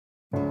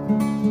Guys,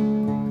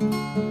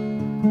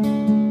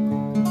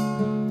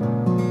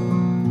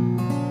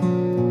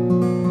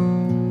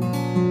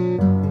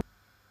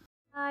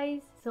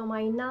 so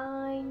my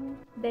 9th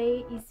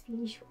day is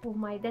finished of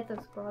my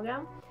detox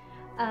program.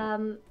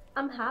 I'm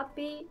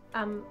happy,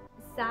 I'm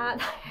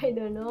sad, I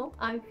don't know,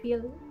 I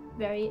feel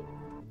very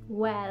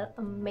well,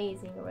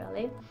 amazing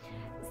really.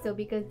 So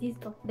because this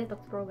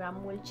detox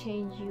program will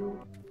change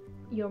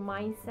your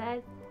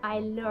mindset. I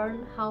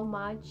learned how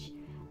much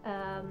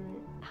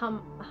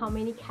how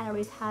many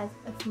calories has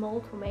a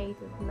small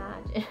tomato.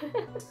 Imagine.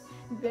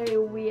 Very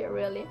weird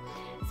really.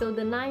 So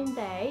the 9th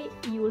day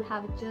you will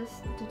have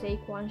just to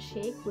take one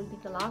shake, will be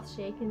the last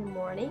shake in the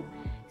morning.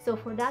 So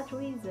for that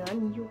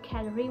reason you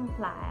can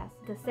replace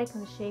the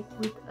second shake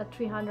with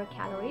 300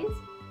 calories.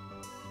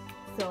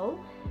 So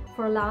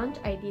for lunch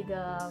I did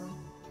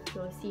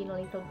you'll see in a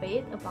little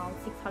bit about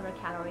 600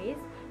 calories.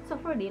 So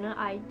for dinner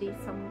I did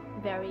some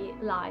very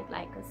light,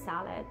 like a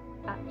salad.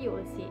 You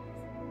will see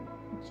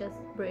just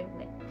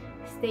briefly.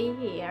 Stay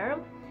here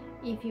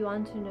if you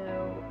want to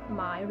know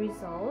my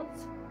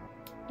results.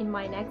 In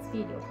my next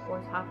video, of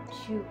course, have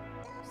to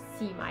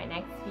see my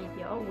next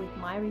video with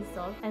my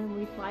results and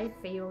with my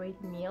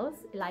favorite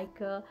meals,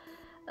 like a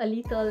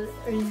little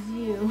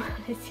resume.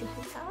 Let's see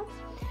like that.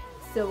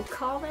 So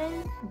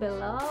comment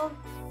below,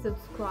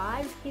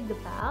 subscribe, hit the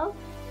bell,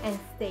 and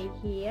stay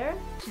here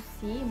to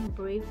see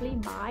briefly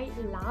my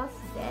last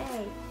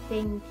day.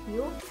 Thank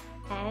you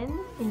and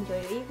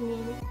enjoy your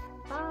evening.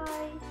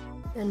 Bye.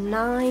 The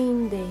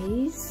 9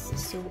 days,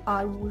 so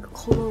I will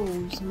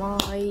close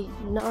my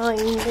 9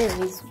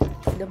 days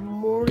with the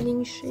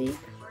morning shake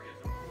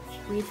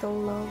with a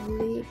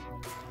lovely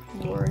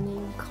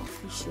morning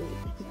coffee shake,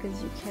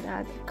 because you can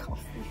add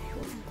coffee if you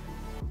want.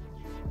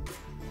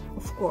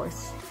 Of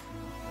course,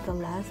 the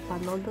last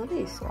but not the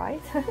least,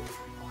 right?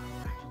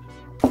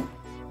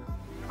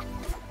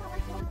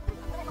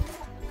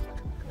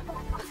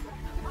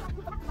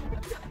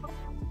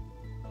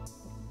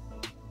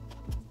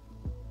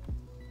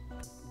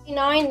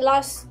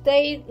 Last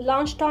day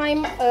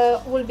lunchtime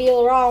will be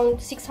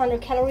around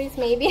 600 calories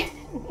maybe.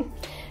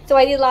 So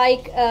I did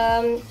like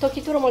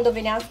Tochitura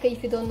moldoveneasca.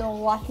 If you don't know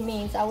what it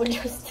means, I will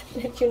just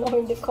let you know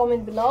in the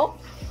comment below,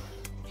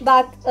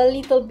 but a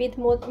little bit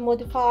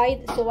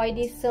modified. So I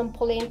did some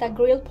polenta,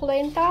 grilled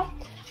polenta.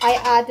 I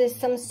added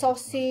some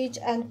sausage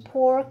and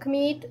pork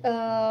meat,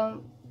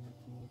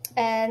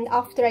 and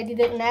after I did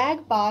an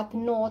egg, but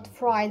not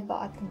fried,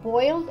 but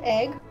boiled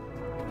egg,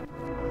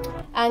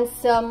 and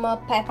some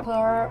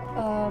peppers.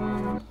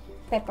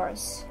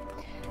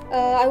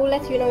 I will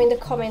let you know in the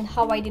comment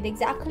how I did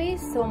exactly.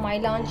 So my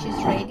lunch is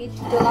ready.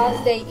 The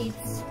last day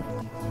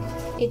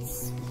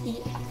it's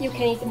you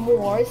can eat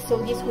more, so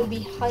this will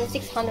be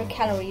 600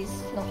 calories,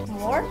 not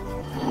more.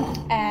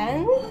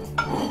 And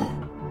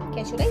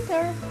catch you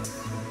later.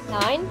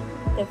 9,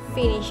 the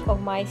finish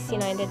of my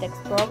C9 detox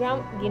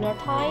program. Dinner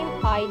time,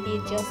 I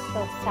did just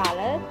a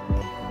salad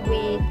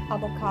with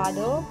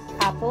avocado,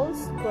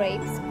 apples,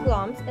 grapes,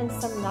 plums, and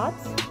some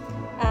nuts,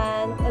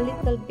 and a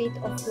little bit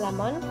of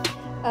lemon.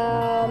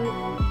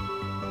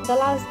 The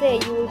last day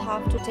you will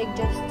have to take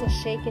just a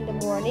shake in the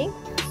morning,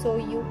 so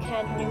you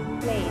can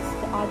replace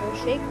the other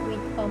shake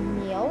with a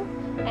meal,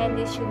 and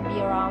this should be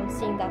around,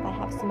 seeing that I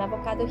have some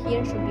avocado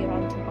here, should be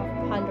around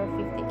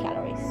 250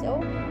 calories.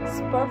 So it's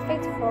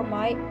perfect for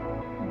my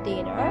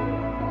dinner.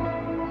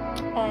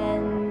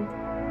 And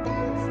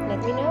let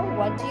me know,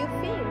 what do you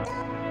think?